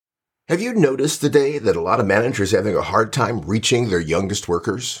Have you noticed today that a lot of managers are having a hard time reaching their youngest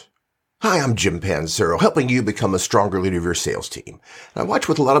workers? Hi, I'm Jim Panzero, helping you become a stronger leader of your sales team. And I watch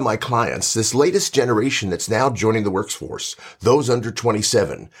with a lot of my clients this latest generation that's now joining the workforce, those under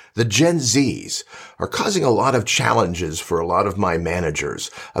 27, the Gen Zs, are causing a lot of challenges for a lot of my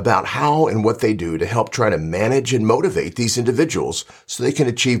managers about how and what they do to help try to manage and motivate these individuals so they can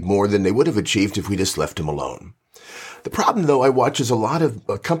achieve more than they would have achieved if we just left them alone. The problem, though, I watch is a lot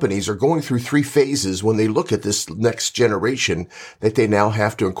of companies are going through three phases when they look at this next generation that they now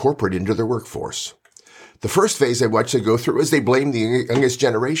have to incorporate into their workforce. The first phase I watch they go through is they blame the youngest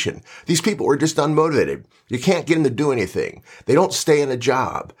generation. These people are just unmotivated. You can't get them to do anything. They don't stay in a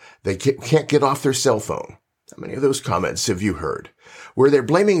job. They can't get off their cell phone. How many of those comments have you heard? Where they're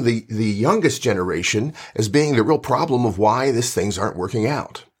blaming the youngest generation as being the real problem of why these things aren't working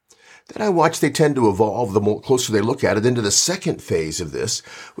out. Then I watch they tend to evolve the more closer they look at it into the second phase of this,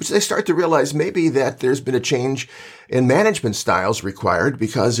 which they start to realize maybe that there's been a change in management styles required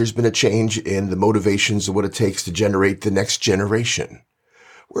because there's been a change in the motivations of what it takes to generate the next generation.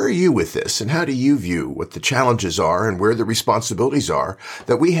 Where are you with this, and how do you view what the challenges are and where the responsibilities are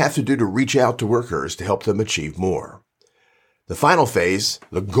that we have to do to reach out to workers to help them achieve more? The final phase,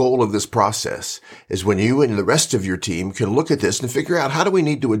 the goal of this process, is when you and the rest of your team can look at this and figure out how do we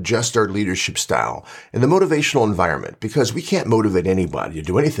need to adjust our leadership style in the motivational environment, because we can't motivate anybody to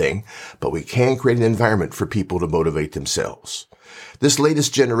do anything, but we can create an environment for people to motivate themselves. This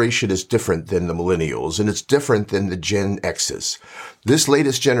latest generation is different than the Millennials, and it's different than the Gen X's. This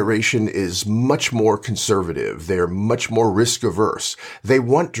latest generation is much more conservative. They're much more risk averse. They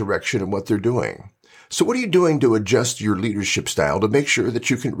want direction in what they're doing. So what are you doing to adjust your leadership style to make sure that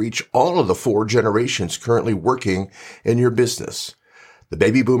you can reach all of the four generations currently working in your business? The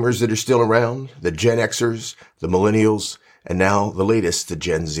baby boomers that are still around, the Gen Xers, the Millennials, and now the latest, the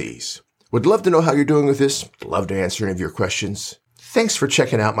Gen Zs. Would love to know how you're doing with this. Love to answer any of your questions. Thanks for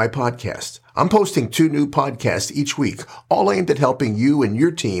checking out my podcast. I'm posting 2 new podcasts each week, all aimed at helping you and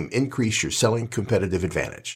your team increase your selling competitive advantage.